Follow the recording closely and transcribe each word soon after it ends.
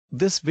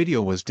This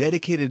video was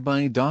dedicated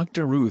by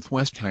Dr. Ruth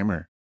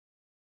Westheimer.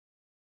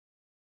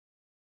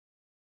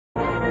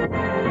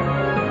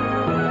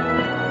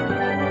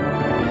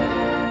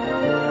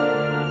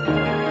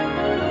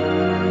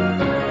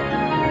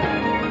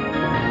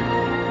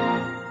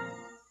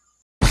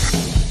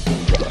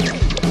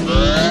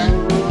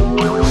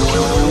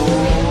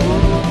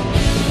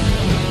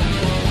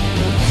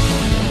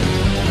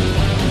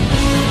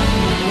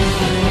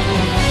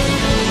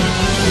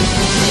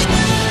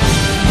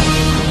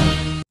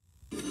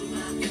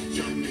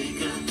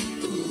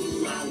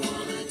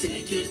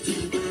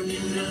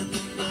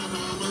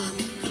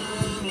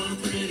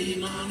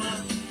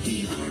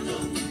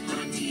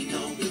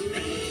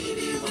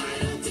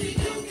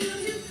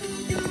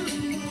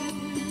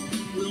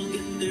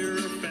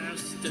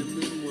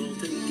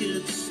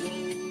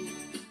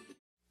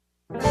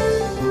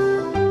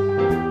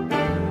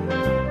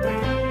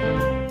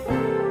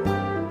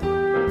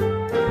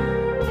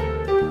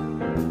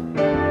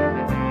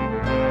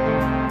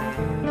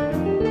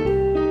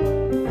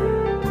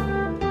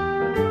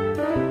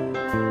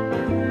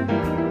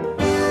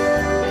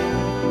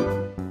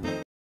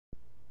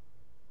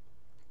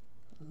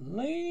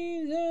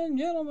 Ladies and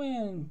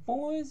gentlemen,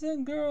 boys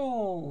and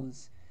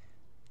girls,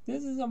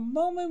 this is a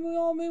moment we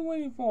all been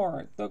waiting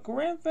for. The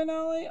grand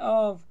finale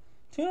of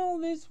Toono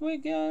This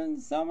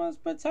Weekend Summer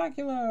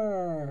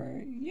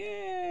Spectacular.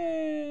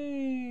 Yay!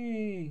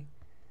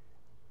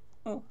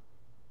 Oh,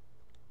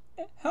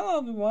 hello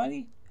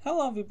everybody,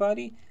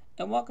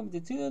 and welcome to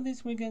Toono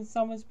This Weekend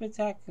Summer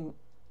Spectacular.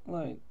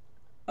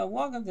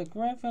 Welcome to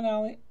grand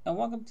finale,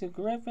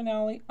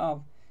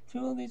 of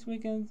Toono This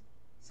Weekend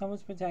Summer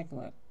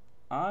Spectacular.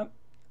 I'm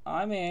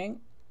Aang,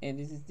 and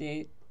this is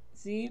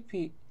Daisy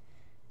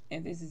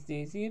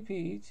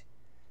Peach,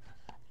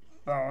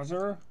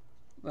 Bowser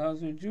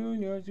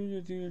Jr.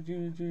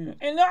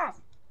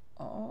 Enough!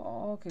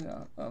 Oh, okay,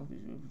 that'll be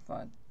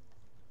fun.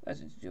 That's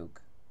just a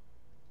joke.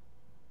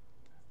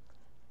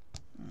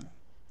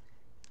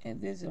 And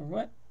this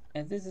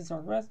is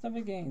our rest of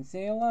the game.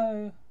 Say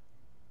hello.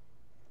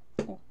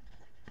 Oh.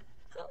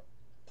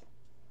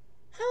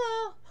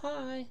 Hello,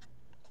 hi.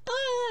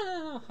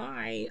 Oh,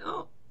 hi.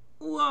 Oh.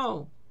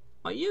 Whoa,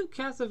 are you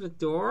Kristophe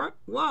Dora?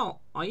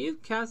 Whoa, are you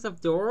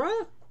Kristophe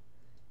Dora?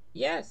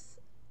 Yes,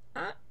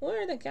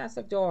 we're the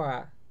Kristophe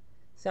Dora.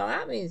 So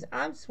that means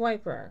I'm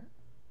Swiper.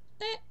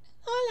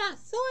 Hola,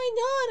 soy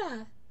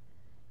Dora.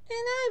 And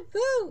I'm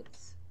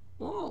Boots.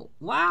 Oh,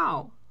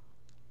 wow.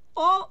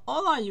 Oh,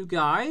 hola, you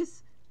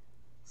guys.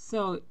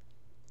 So,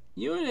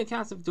 you're the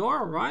Kristophe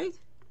Dora, right?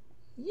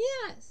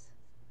 Yes,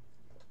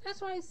 that's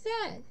what I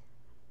said.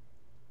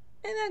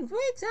 And a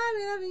great time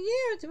of the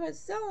year to be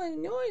so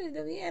annoyed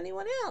to be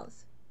anyone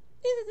else.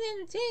 This is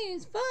entertaining,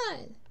 it's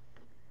fun.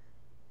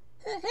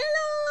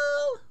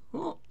 Hello!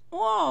 Oh,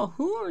 whoa,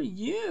 who are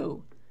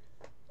you?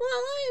 Well,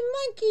 I am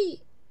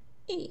Monkey.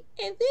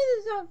 And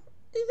this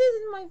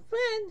is my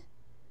friend.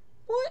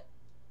 What?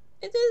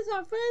 And this is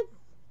our friend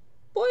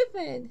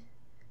boyfriend.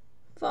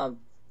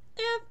 From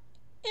F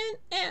and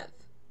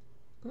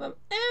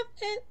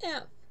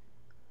F.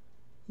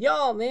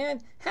 Yo,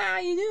 man, how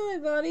you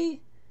doing,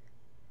 buddy?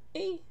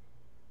 Hey,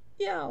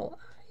 yo,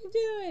 how you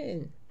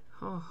doing?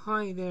 Oh,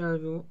 hi there.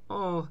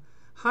 Oh,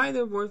 hi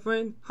there,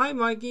 boyfriend. Hi,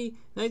 Mikey.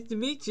 Nice to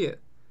meet you.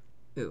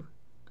 Ooh.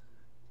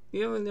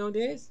 You don't know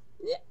this?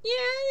 Yeah,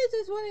 I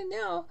just want to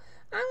know.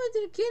 I went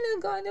to the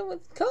kindergarten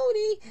with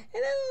Cody, and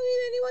I don't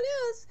meet anyone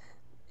else.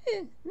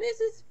 And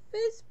Mrs.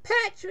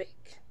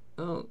 Fitzpatrick.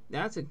 Oh,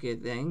 that's a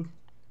good thing.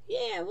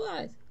 Yeah, it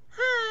was.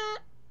 Hi.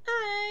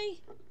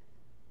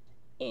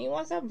 Hey,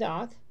 what's up,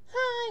 Doc?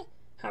 Hi.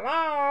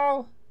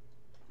 Hello.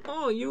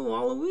 Oh, you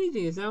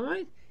Waluigi, is that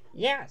right?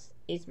 Yes,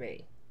 it's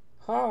me.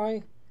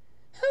 Hi.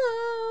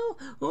 Hello.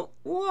 Oh,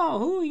 whoa,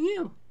 who are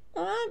you?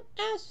 I'm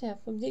Asha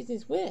from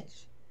Disney's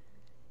Wish.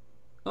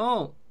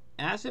 Oh,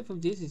 Asha from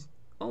Disney's...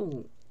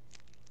 Oh,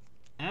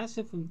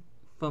 Asha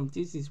from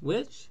Disney's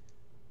Wish?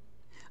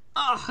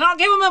 Oh, I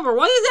can't remember.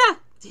 What is that?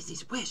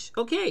 Disney's Wish.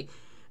 Okay.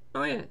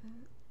 Oh, yeah.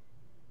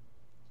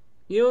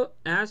 You're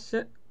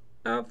Asha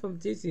from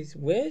Disney's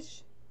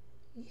Wish?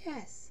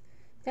 Yes,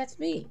 that's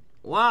me.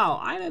 Wow,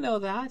 I didn't know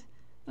that.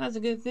 That's a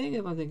good thing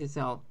if I think it's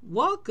so.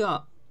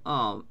 Welcome,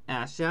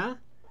 Asha.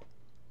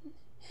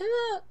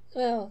 Hello.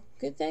 Well,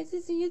 good thanks to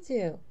see you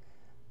too.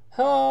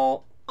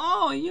 Hello.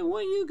 Oh, what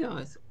are you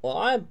guys? Well,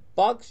 I'm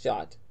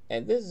Buckshot,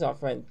 and this is our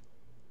friend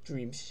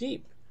Dream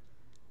Sheep.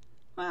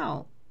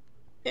 Wow.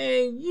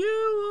 And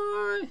you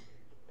are...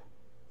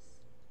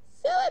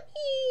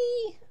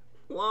 Celebi.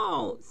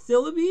 Wow,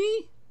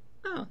 Celebi?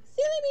 Oh,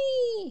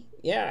 Celebi.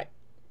 Yeah,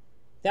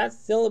 that's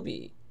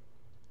Celebi.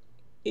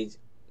 It's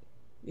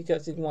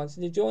because he wants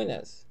to join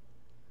us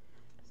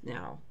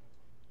now.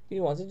 He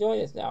wants to join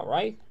us now,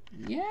 right?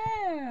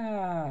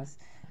 Yes,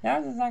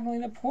 that's exactly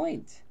the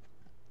point.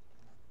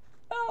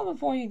 Well,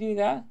 before you do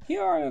that,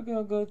 here are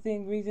the good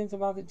reasons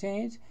about the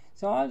change.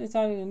 So I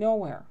decided to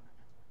nowhere.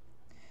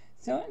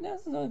 So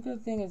that's the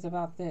good thing is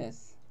about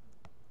this.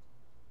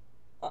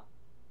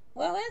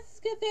 Well, that's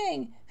a good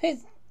thing.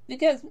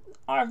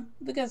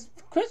 because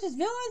Chris's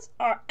villains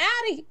are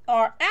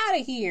out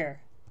of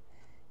here.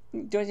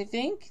 Don't you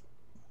think?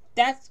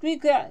 That's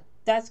good.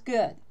 That's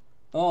good.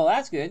 Oh,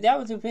 that's good. That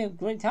was a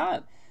great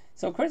time.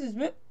 So Chris's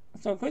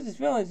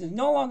villains is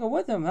no longer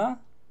with him, huh?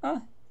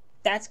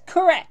 That's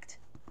correct.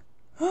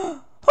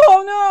 Oh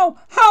no!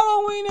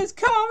 Halloween is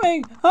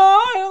coming!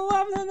 Oh, I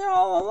loved it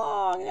all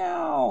along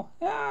now.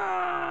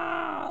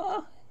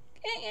 Ah!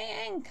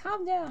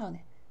 Calm down.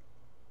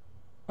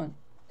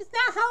 It's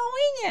not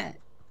Halloween yet.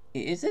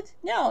 Is it?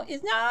 No,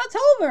 it's not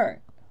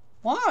October.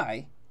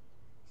 Why?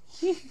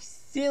 You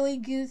silly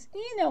goose.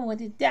 You know what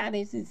that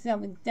is. It's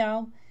something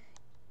dumb.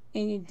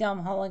 And you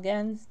dumb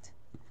hooligans.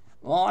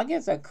 Well, I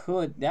guess I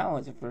could. That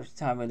was the first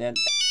time I did.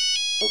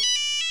 Oh.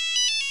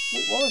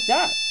 Wait, what was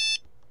that?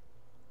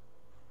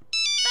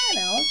 I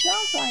know, it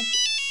sounds like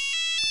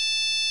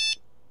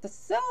the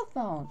cell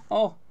phone.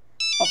 Oh,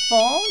 a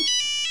phone?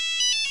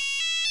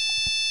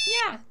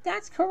 Yeah,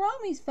 that's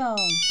Kuromi's phone.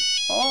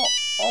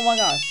 Oh my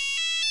gosh.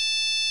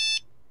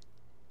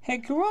 Hey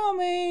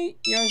Kuromi,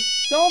 your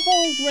cell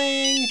phone's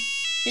ring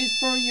is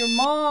for your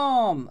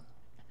mom.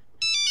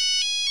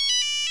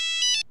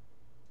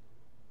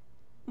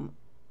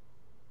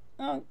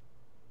 Oh,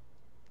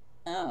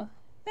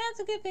 that's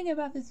a good thing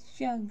about this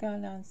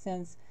shotgun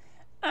nonsense.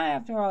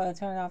 After all, I'll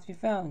turn off your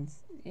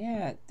phones.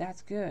 Yeah,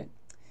 that's good.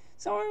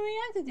 So what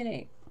reacted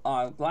today? Oh,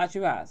 I'm glad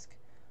you asked.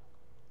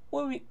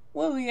 We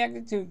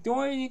reacted to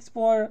Dora the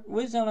Explorer,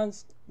 Wish on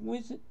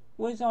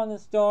the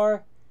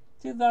Star,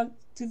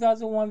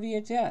 2001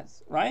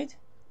 VHS, right?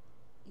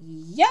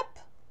 Yep.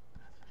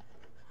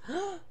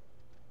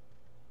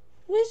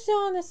 Wish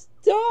on a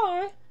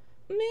Star?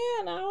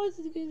 Man, I was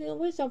gonna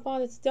wish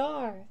upon a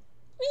star.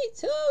 Me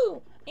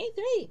too. Me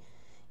three.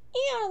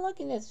 Yeah,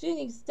 looking at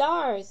shooting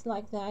stars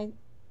like that.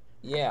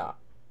 Yeah.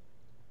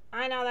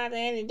 I know that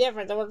ain't any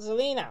different than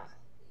Rosalina.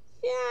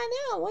 Yeah, I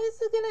know. What is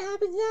gonna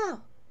happen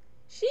now?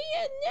 She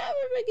had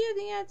never forget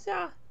the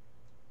answer.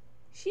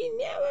 She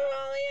never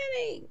only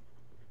any.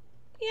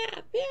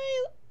 Yeah,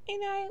 Barry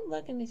and I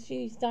looking at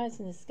shooting stars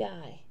in the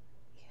sky.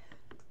 Yeah.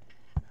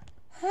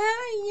 How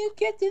do you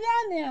get to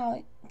that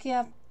now,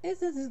 Kiff?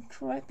 This isn't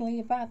correctly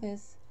about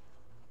this.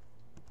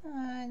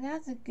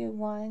 That's a good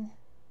one.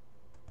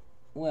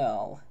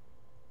 Well.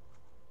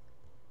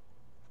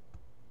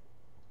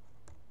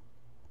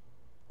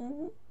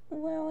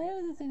 Well,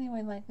 it was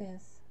anyway like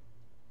this.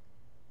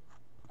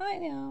 I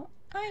know.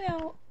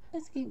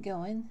 Let's keep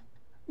going.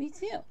 Me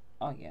too.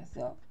 Oh yeah,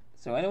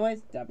 so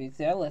anyways, that being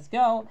said, let's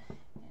go.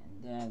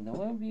 And the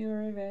will be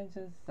revenge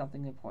is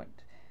something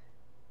important.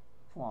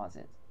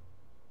 Closet.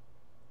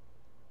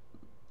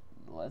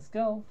 Let's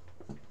go.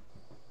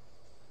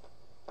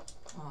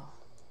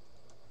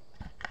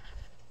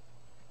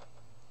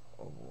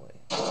 Oh boy.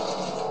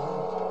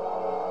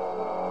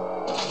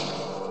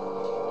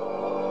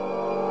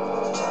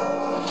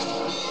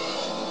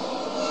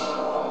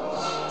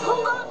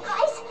 Hold on,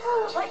 guys.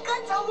 I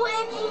got the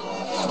winning.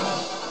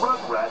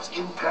 Rugrats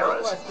in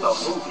Paris, the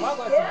movie.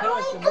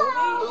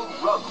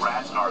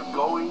 Rugrats are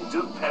going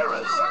to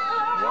Paris.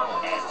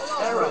 And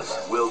Paris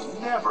will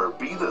never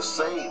be the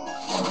same.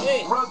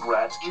 Hey.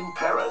 Rugrats in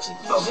Paris,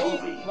 the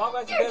movie.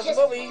 You're just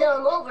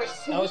dumb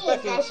overseas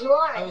as you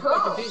are at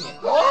home.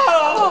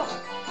 Whoa!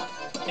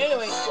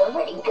 Anyway.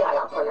 Somebody got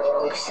up on the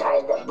wrong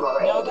side of the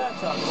brain. Now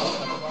that's not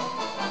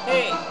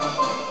Hey,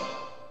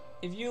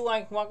 if you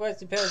like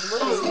Rugrats in Paris the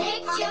movie,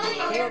 Nick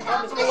Jr. here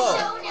comments below.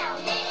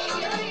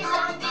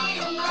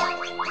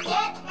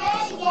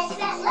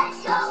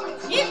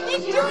 It's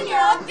Nick Jr.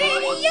 on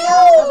video!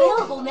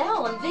 Available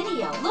now on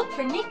video. Look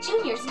for Nick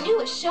Jr.'s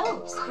newest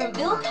shows. From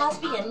Bill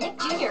Cosby and Nick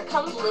Jr.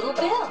 comes Little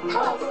Bill.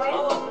 Hello, friend.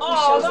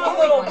 Oh, not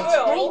Little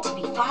Bill. It's great to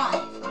be 5.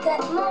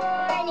 Good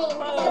morning.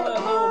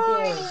 Good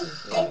morning.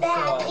 It's a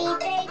happy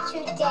day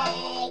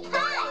today.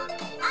 Hi,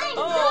 I'm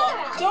Dora.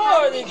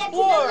 Dora the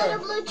Explorer. Get to the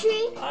little blue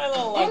tree. I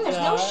don't like And there's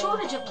no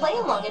shortage of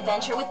play-along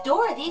adventure with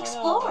Dora the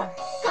Explorer.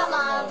 Come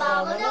on,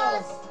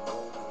 Bobbledos.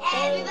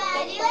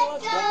 Everybody,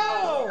 let's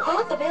go!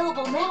 Both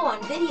available now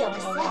on video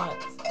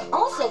cassette.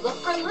 Also look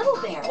for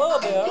Little Bear. Little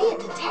Bear? Be a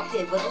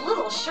detective with a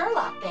little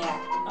Sherlock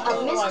Bear.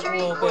 A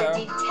mystery like or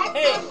detective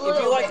Hey, Blue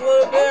if you like Bear.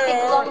 Little Bear. And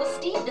think along with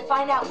Steve to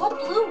find out what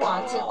Blue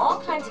wants in all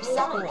kinds of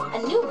signs. A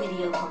new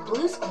video for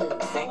Blue's Clues.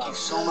 Thank you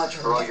so much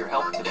for all your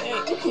help today.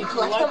 You can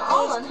collect them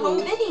all on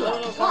home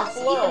video. Plus,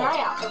 keep an eye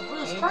out for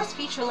Blue's first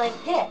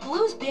feature-length hit,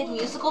 Blue's big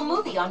musical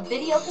movie on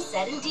video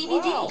cassette and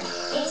DVD. Wow.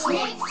 It's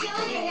Nick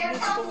Jr. Here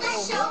comes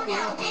the show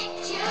now.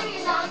 Nick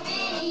Jr.'s on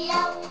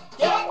video.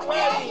 Get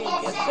ready,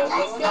 get set,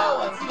 let's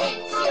go.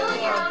 Nick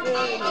Jr. on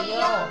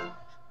video.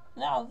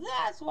 Now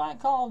that's what I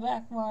call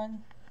back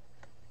one.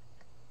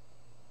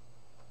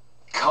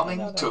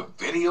 Coming to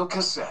video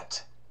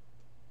cassette.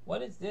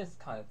 What is this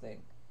kind of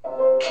thing?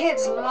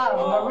 Kids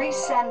love Marie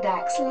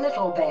Sandak's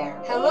Little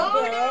Bear.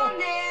 Hello down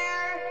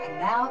there.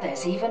 now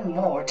there's even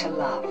more to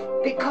love.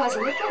 Because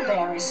Little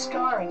Bear is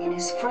starring in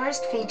his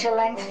first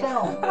feature-length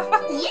film.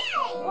 Yay!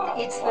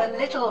 It's the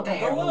Little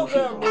Bear Little movie.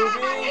 Bear movie.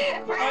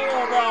 I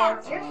know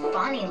that. You're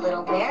funny,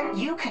 Little Bear.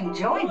 You can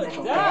join Who is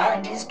Little that? Bear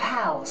and his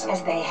pals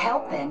as they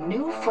help their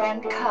new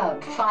friend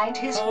Cub find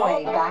his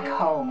way back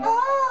home.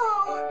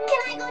 Oh,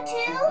 can I go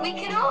too? We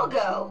can all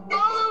go.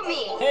 Follow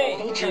me. Hey,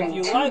 if Featuring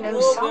you two like new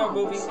Little Bear songs.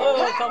 movies, let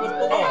us comments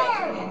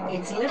below.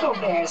 It's Little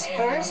Bear's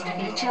first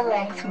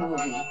feature-length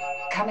movie.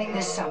 Coming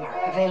this summer.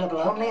 Available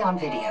only on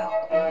video.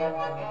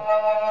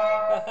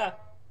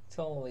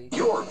 Totally.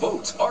 Your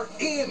votes are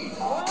in.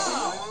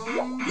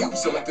 You've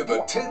selected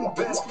the 10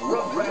 best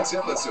Rugrats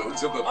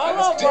episodes of the I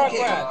love past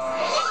decade.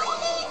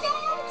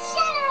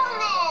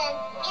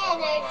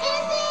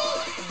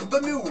 The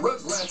new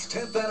Rugrats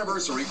 10th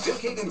Anniversary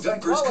Decade in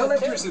Diapers Oh,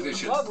 Collector's 10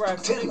 Edition.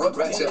 Rugrats 10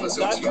 Rugrats in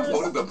episodes you diapers?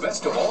 voted the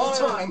best of all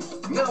time,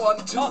 now on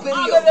 2 Blah, blah,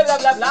 videos. blah,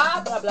 blah,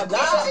 blah, blah, blah, blah.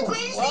 This is the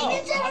greatest Wow, thing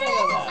that's I ever didn't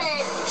know that.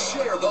 happened.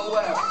 Share the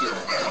laughter,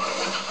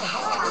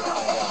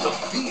 the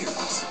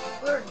fears,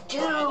 We're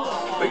doomed.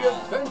 the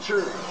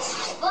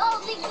adventures,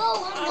 Boldly go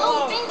and I go,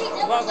 love baby,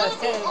 Rugrats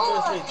 10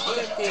 double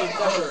Anniversary Decade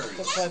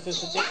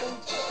Collector's Edition.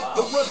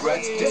 the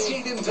Rugrats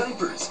Decade in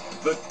Diapers.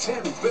 The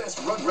 10 best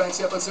Rugrats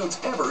episodes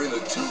ever in a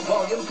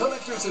 2-volume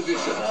Collector's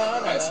Edition.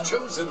 As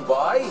chosen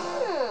by...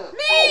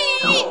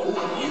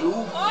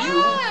 You,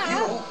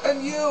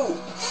 and you.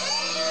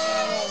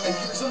 And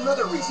here's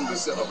another reason to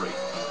celebrate.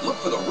 Look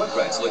for the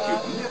Rugrats like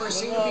you've never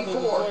seen it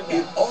before.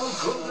 In All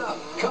Grown Up,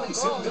 coming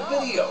soon to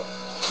video.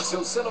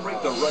 So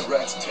celebrate the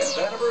Rugrats 10th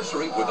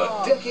anniversary with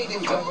a Decade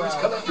in Diapers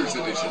Collector's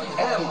Edition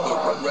and the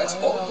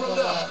Rugrats All Grown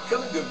Up,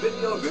 coming to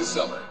video this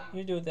summer.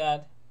 You do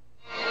that.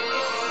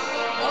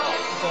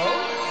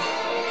 Oh,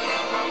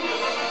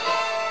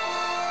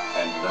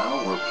 And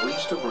now we're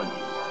pleased to bring you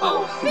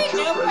Oh, our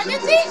feature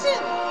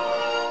presentation.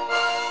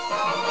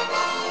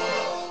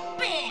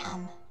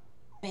 Bam!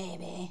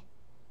 Baby.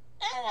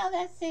 I know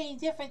that's any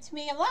different to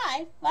me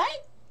alive, right?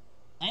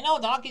 I know,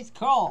 Doc, it's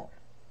cool.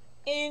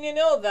 And you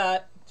know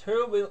that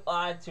Turbo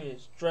Actor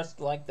is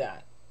dressed like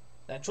that.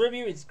 That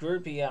tribute is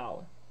groupie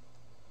out.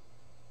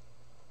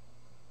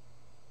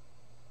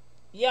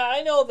 Yeah,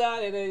 I know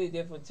that it ain't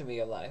different to me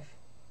alive.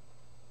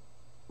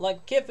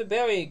 Like Kiff and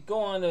Barry go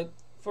on the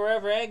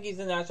Forever Aggies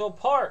in National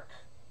Park.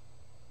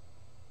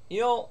 You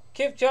know,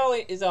 Kiff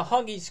Chatterley is a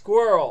hungry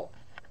squirrel.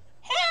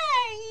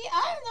 Hey,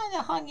 I'm not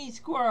a hungry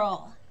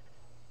squirrel.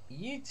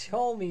 You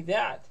told me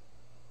that.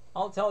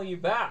 I'll tell you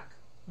back.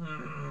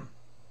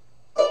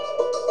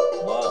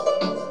 Whoa.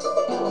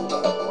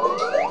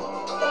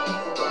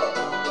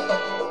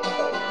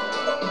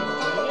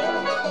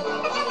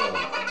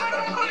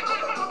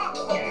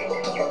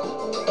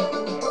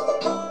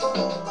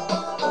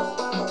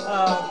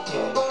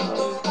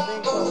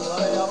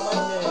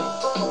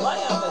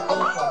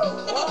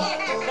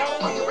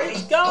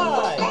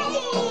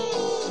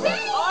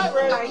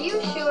 Are you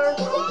sure?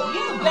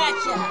 You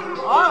betcha.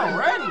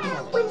 Already?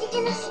 When's it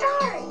gonna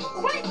start?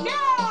 Right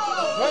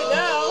now! Right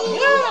now?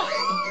 Yeah!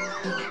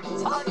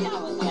 Told you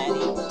I was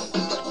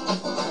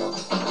ready.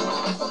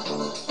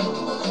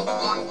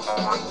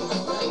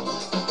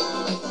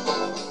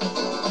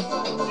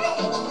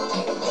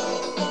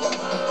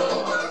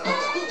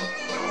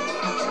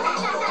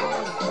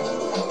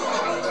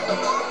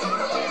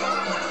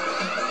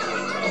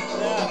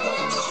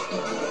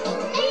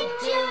 Hey,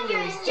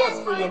 Junior's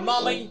just for Your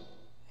mommy.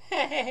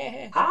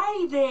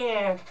 Hi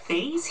there,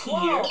 Face here.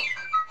 Whoa.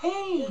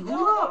 Hey,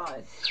 look,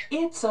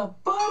 it's a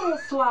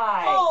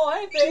butterfly. Oh,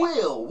 hey, babe.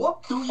 Well,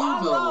 what do you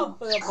I know? love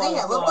the I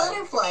have a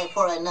butterfly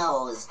for a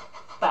nose.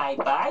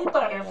 Bye-bye,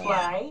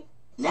 butterfly.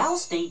 Now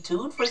stay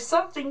tuned for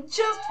something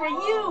just for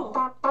you.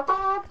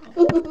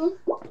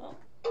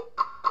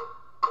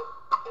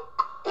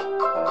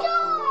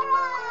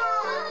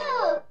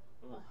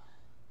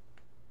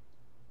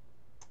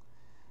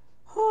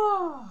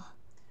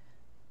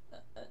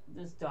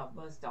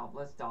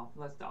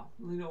 Let's stop.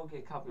 We don't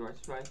get copyright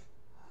strike.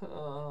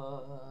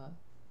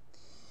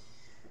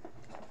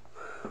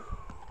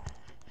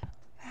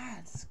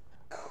 That's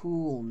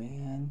cool,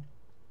 man.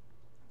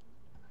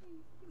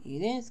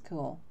 It is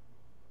cool.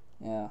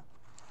 Yeah.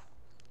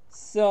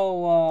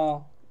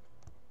 So,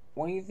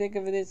 what do you think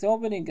of this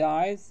opening,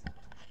 guys?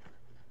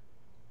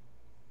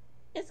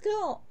 It's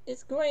cool.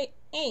 It's great.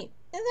 Ain't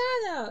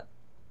that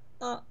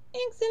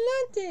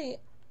excelente.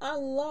 I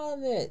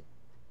love it.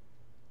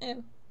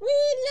 And we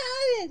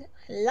love it.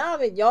 I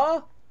love it,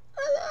 y'all.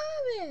 I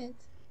love it.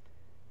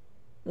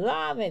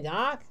 Love it,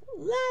 Doc.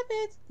 Love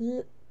it.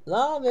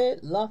 Love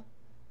it.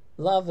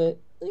 Love it.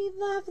 We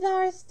love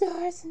our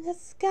stars in the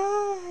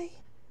sky.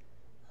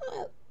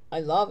 I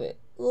love it.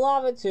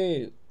 Love it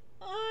too.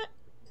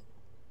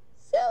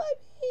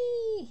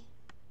 Celebrate.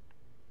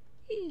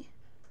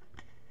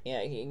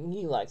 Yeah, he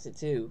likes it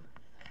too.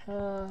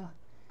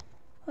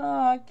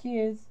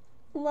 Kids,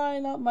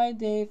 light up my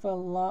day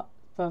for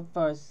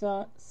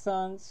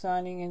sun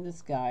shining in the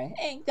sky.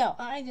 Hey, no,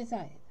 I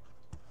decided.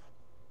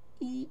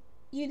 You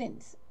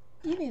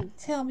didn't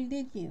tell me,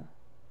 did you?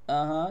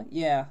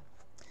 Yeah.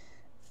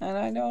 And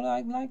I don't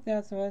like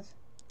that so much.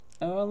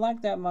 I don't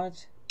like that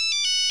much.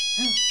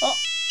 Oh!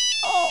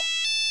 Oh!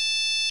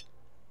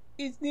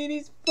 It's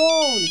Knitty's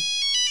phone!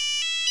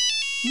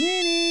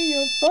 Knitty,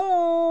 your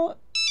phone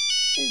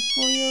is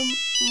for your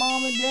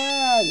mom and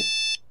dad.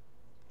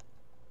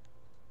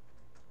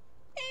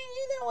 And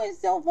you know what a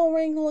cell phone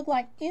ring look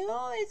like? You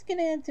always get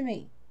it to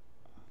me.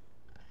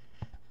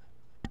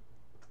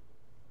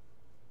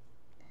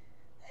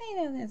 I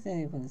know this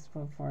anyone is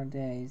for 4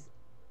 days.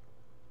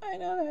 I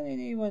know that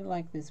anyone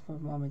like this for a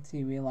moment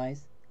to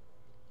realize.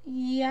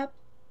 Yep,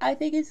 I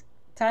think it's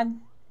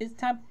time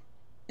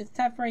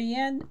for the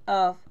end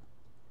of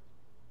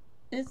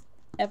this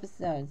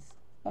episode.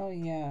 Oh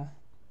yeah.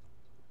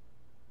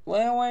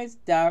 Well, anyways,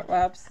 that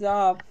wraps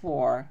up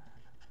for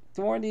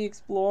Dora the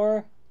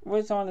Explorer,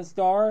 Wish on a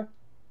Star,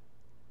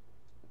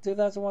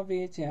 2001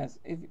 VHS.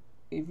 If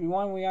you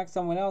want to react to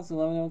someone else,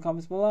 let me know in the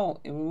comments below.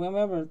 And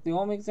remember, the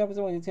only episode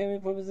for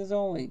entertainment purposes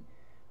only.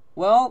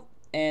 Well,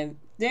 and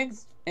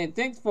thanks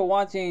for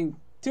watching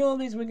Toono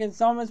This Weekend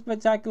Summer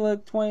Spectacular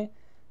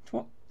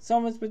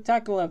Summer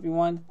Spectacular,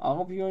 everyone. I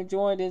hope you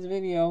enjoyed this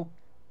video.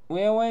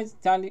 Well, anyways,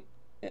 that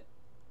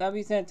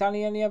being said, time to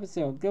end the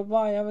episode.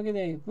 Goodbye, have a good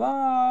day.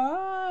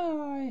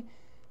 Bye.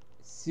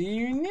 See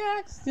you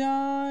next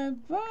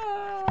time.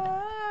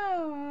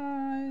 Bye.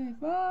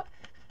 Bye.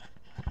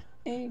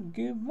 And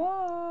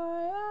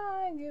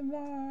goodbye.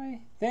 Goodbye.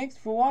 Thanks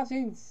for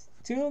watching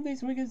Toono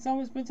This Weekend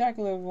Summer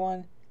Spectacular,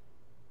 everyone.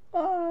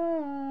 Bye.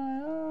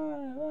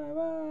 Bye.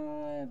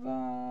 Bye.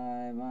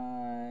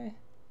 Bye.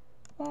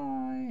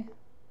 Bye.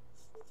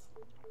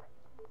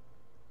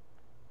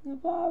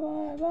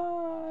 Bye.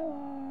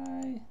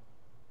 Bye.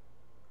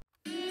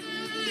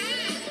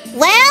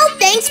 Well,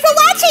 thanks for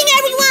watching,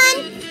 everyone!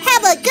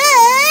 Have a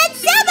good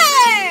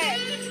summer!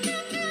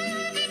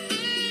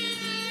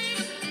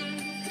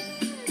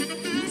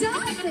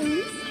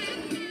 Dolphins?